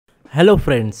Hello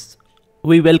friends,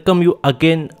 we welcome you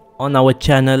again on our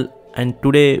channel, and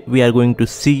today we are going to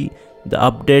see the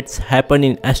updates happen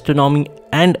in astronomy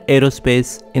and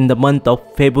aerospace in the month of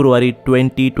February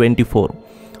 2024.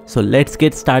 So let's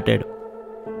get started.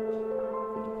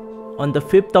 On the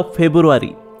 5th of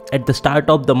February, at the start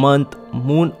of the month,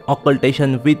 moon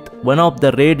occultation with one of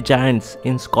the red giants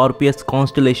in Scorpius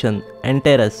constellation,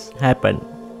 Antares, happened.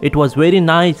 It was very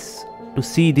nice to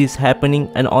see this happening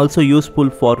and also useful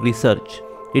for research.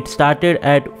 It started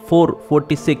at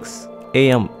 4:46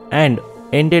 am and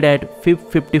ended at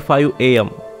 5:55 am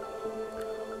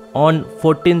on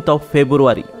 14th of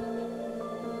February.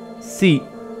 C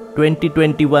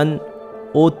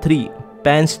 2021-03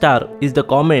 Pan-STARR is the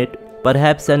comet,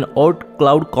 perhaps an Oort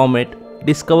cloud comet,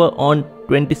 discovered on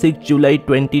 26 July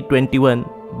 2021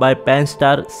 by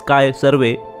Pan-STARR Sky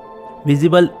Survey,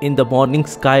 visible in the morning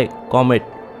sky.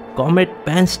 Comet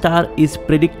Pan-STARR is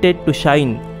predicted to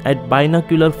shine at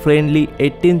binocular friendly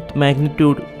 18th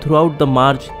magnitude throughout the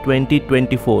March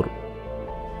 2024.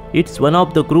 It's one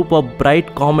of the group of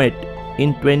bright comet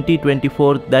in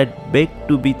 2024 that beg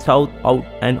to be sought out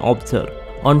and observed.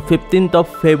 On 15th of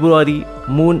February,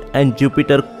 Moon and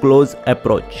Jupiter close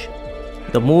approach.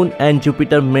 The Moon and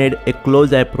Jupiter made a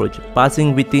close approach,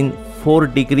 passing within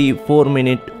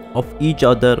 4°4' of each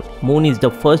other. Moon is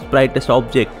the first brightest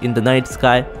object in the night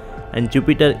sky, and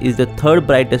Jupiter is the third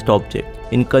brightest object.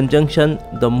 In conjunction,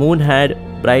 the Moon had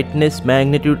brightness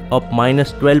magnitude of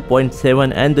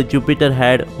 -12.7 and the Jupiter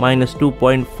had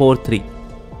 -2.43.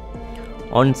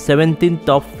 On 17th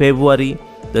of February,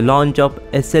 the launch of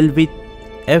SLV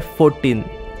F-14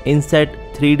 INSAT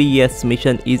 3DS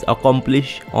mission is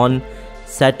accomplished on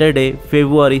Saturday,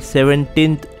 February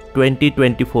 17th,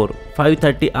 2024,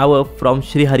 5:30 hours from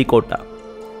Sriharikota.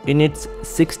 In its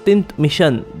 16th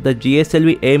mission, the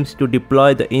GSLV aims to deploy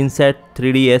the INSAT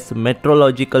 3DS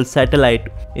meteorological satellite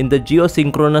in the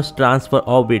geosynchronous transfer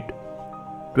orbit.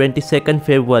 22nd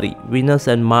February, Venus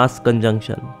and Mars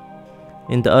conjunction.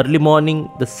 In the early morning,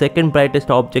 the second brightest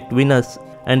object, Venus,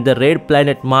 and the red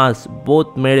planet Mars both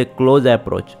made a close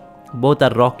approach. Both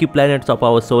are rocky planets of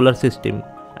our solar system,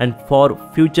 and for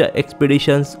future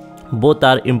expeditions, both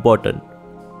are important.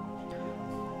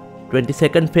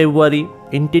 22nd February,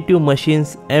 Intuitive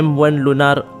Machines M1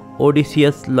 Lunar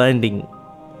Odysseus landing.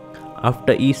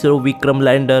 After ISRO Vikram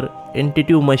lander,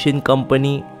 Intuitive Machine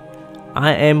Company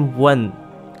IM-1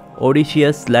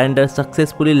 Odysseus lander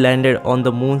successfully landed on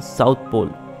the Moon's south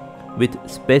pole. With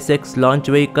SpaceX launch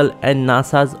vehicle and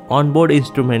NASA's onboard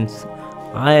instruments,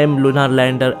 IM lunar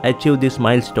lander achieved this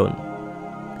milestone.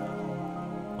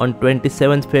 On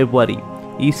 27th February,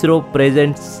 ISRO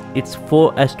presents its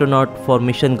 4 astronauts for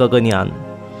mission Gaganyaan.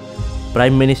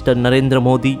 Prime Minister Narendra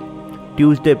Modi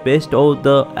Tuesday bestowed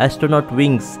the astronaut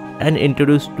wings and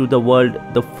introduced to the world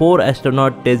the 4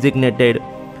 astronauts designated: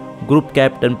 Group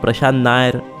Captain Prashant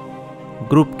Nair,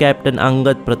 Group Captain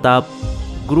Angad Pratap,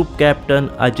 Group Captain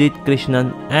Ajit Krishnan,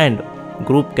 and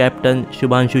Group Captain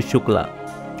Shubhanshu Shukla.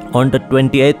 On the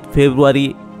 28th February,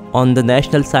 on the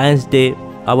National Science Day,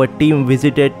 our team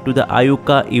visited to the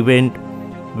IUCAA event,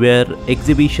 where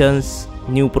exhibitions,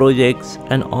 new projects,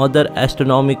 and other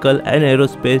astronomical and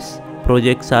aerospace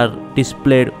projects are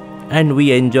displayed, and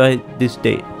we enjoy this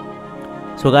day.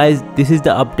 So guys, this is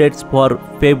the updates for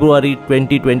February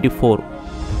 2024.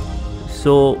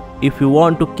 So if you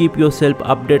want to keep yourself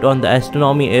updated on the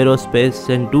astronomy aerospace,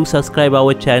 then do subscribe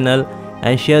our channel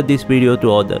and share this video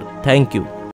to others. Thank you.